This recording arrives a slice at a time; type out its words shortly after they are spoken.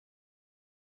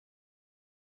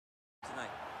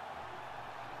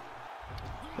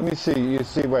Let me see. You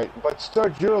see, wait, but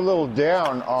Sturge, you're a little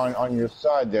down on your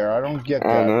side there. I don't get that.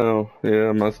 I know.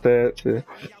 Yeah, my stats.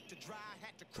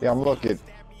 Yeah, I'm looking.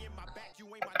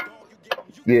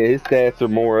 Yeah, his stats are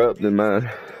more up than mine.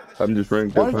 I'm just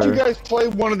ranked up higher. Why don't you guys play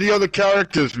one of the other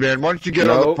characters, man? Why don't you get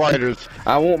other fighters?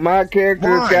 I want my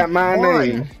character that's got my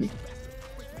name.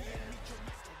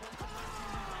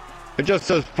 It just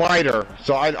says fighter,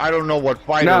 so I don't know what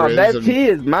fighter is. No, that's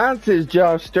his. Mine says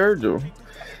Josh Sturgill.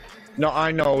 No,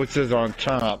 I know it says on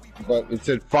top, but it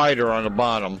said fighter on the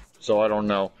bottom, so I don't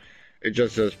know. It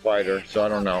just says fighter, so I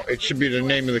don't know. It should be the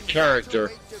name of the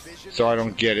character, so I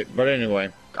don't get it. But anyway,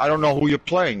 I don't know who you're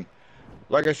playing.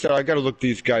 Like I said, I gotta look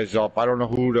these guys up. I don't know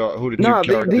who the two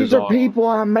characters are. These are people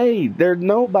I made. They're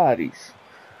nobodies.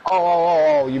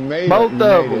 Oh, you made both of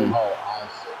them.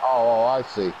 Oh, I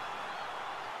see.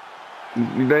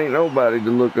 You ain't nobody to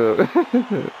look up.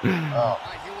 Oh.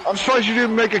 I'm surprised you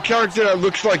didn't make a character that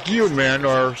looks like you, man,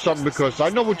 or something, because I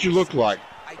know what you look like.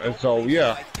 And so,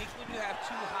 yeah. I think when you have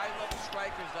two high-level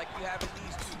strikers like you have in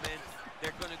these two men,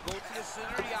 they're going to go to the center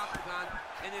of the octagon,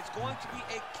 and it's going to be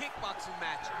a kickboxing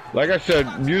match. Like I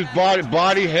said, use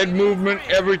body, head movement,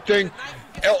 everything.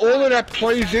 All of that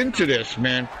plays into this,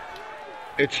 man.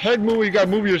 It's head movement. You got to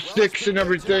move your sticks and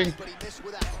everything.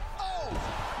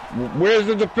 Where's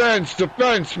the defense?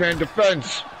 Defense, man,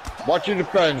 defense. Watch your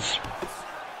defense.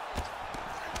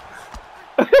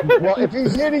 Well, if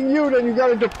he's hitting you, then you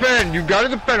gotta defend. You gotta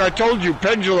defend. I told you,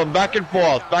 pendulum, back and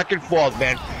forth,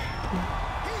 man.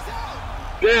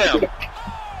 Damn.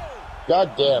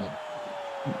 God damn.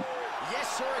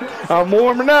 I'm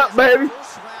warming up, baby.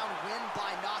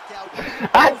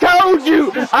 I told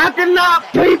you, I can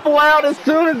knock people out as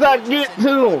soon as I get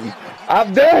to them.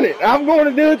 I've done it. I'm going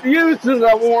to do it to you as soon as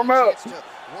I warm up.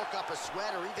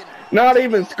 Not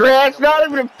even scratch, not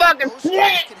even a fucking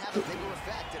sweat.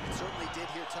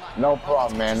 No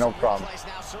problem, man. No problem.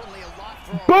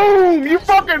 Boom! You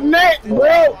fucking neck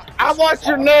broke. I watched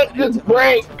your neck just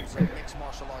break.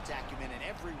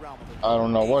 I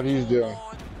don't know what he's doing.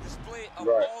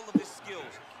 Right.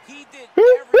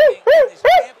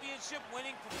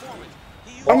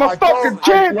 I'm a fucking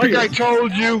champion. Like I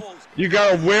told you, you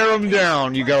gotta wear him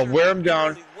down. You gotta wear him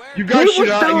down. You guys should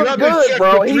have been set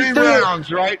for 3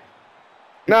 rounds, right?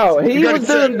 No, he was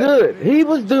doing good. He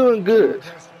was doing good.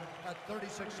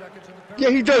 Yeah,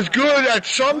 he does good at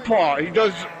some part. He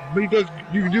does.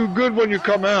 You do good when you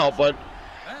come out, but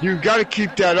you got to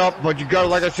keep that up. But you got to,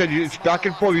 like I said, it's back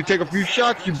and forth. You take a few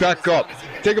shots, you back up.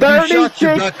 Take a few shots, you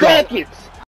back up.